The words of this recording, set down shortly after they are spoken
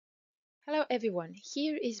Hello everyone,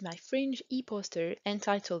 here is my fringe e-poster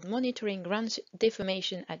entitled Monitoring Ground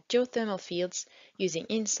Deformation at Geothermal Fields using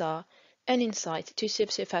InSAR, an Insight to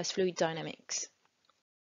Subsurface Fluid Dynamics.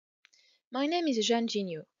 My name is Jeanne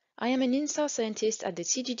Giniaux. I am an InSAR scientist at the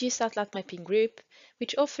CGG Satellite Mapping Group,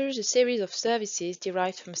 which offers a series of services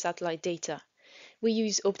derived from satellite data. We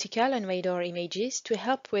use optical and radar images to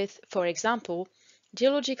help with, for example,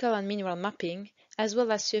 geological and mineral mapping, as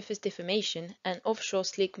well as surface deformation and offshore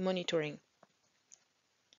slick monitoring.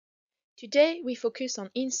 Today, we focus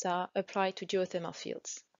on InSAR applied to geothermal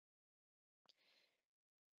fields.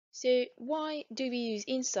 So, why do we use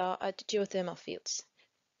InSAR at geothermal fields?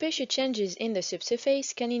 Pressure changes in the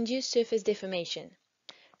subsurface can induce surface deformation.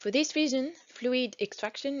 For this reason, fluid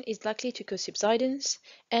extraction is likely to cause subsidence,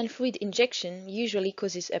 and fluid injection usually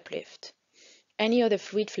causes uplift. Any other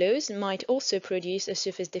fluid flows might also produce a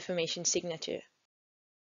surface deformation signature.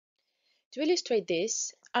 To illustrate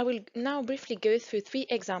this, I will now briefly go through three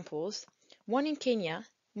examples, one in Kenya,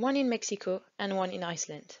 one in Mexico, and one in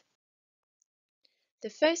Iceland. The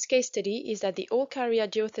first case study is at the Olkaria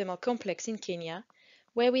geothermal complex in Kenya,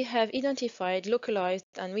 where we have identified localized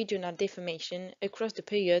and regional deformation across the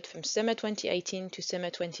period from summer 2018 to summer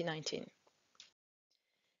 2019.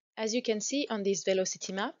 As you can see on this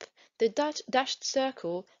velocity map, the dashed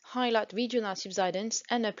circle highlight regional subsidence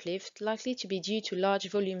and uplift likely to be due to large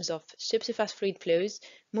volumes of subsurface fluid flows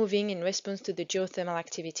moving in response to the geothermal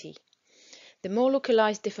activity. The more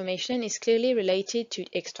localized deformation is clearly related to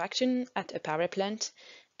extraction at a power plant,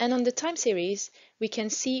 and on the time series, we can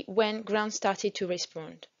see when ground started to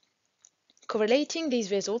respond. Correlating these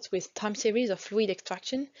results with time series of fluid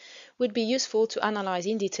extraction would be useful to analyze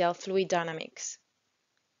in detail fluid dynamics.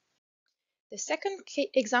 The second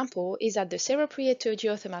example is at the Cerro Prieto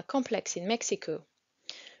geothermal complex in Mexico.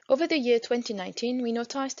 Over the year 2019, we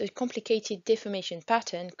noticed a complicated deformation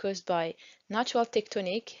pattern caused by natural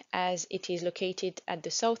tectonic, as it is located at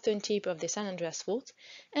the southern tip of the San Andreas Fault,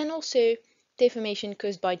 and also deformation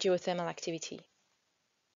caused by geothermal activity.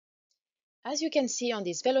 As you can see on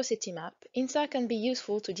this velocity map, InSAR can be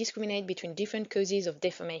useful to discriminate between different causes of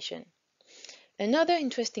deformation. Another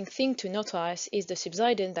interesting thing to notice is the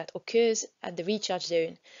subsidence that occurs at the recharge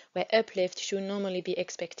zone, where uplift should normally be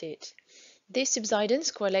expected. This subsidence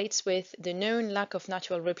correlates with the known lack of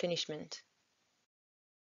natural replenishment.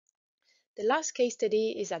 The last case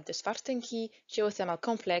study is at the Svartenki geothermal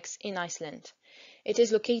complex in Iceland. It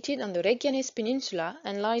is located on the Reykjanes Peninsula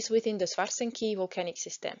and lies within the Svartenki volcanic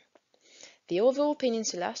system. The overall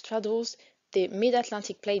peninsula straddles the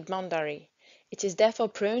mid-Atlantic plate boundary. It is therefore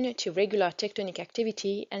prone to regular tectonic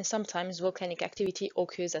activity, and sometimes volcanic activity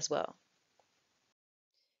occurs as well.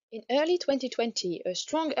 In early 2020, a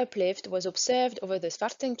strong uplift was observed over the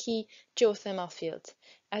Svartenki geothermal field.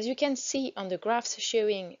 As you can see on the graphs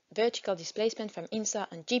showing vertical displacement from InSAR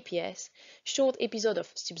and GPS, short episodes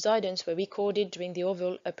of subsidence were recorded during the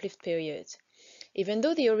overall uplift period. Even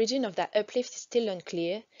though the origin of that uplift is still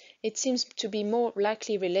unclear, it seems to be more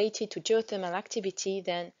likely related to geothermal activity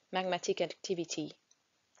than magmatic activity.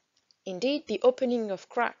 Indeed, the opening of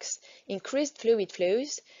cracks increased fluid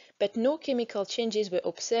flows, but no chemical changes were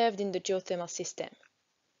observed in the geothermal system.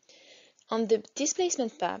 On the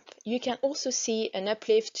displacement map, you can also see an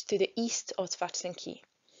uplift to the east of Svartenki.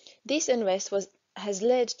 This unrest has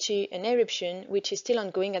led to an eruption which is still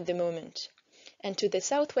ongoing at the moment. And to the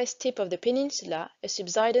southwest tip of the peninsula, a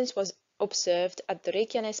subsidence was observed at the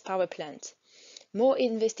Reykjanes power plant. More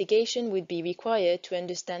investigation would be required to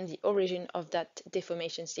understand the origin of that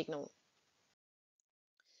deformation signal.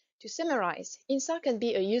 To summarize, InSAR can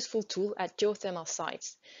be a useful tool at geothermal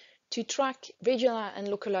sites to track regional and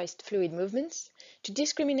localized fluid movements, to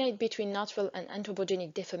discriminate between natural and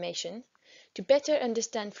anthropogenic deformation, to better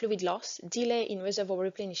understand fluid loss, delay in reservoir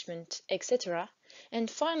replenishment, etc.,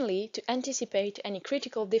 and finally to anticipate any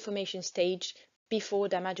critical deformation stage before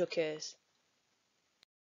damage occurs.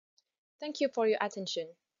 Thank you for your attention.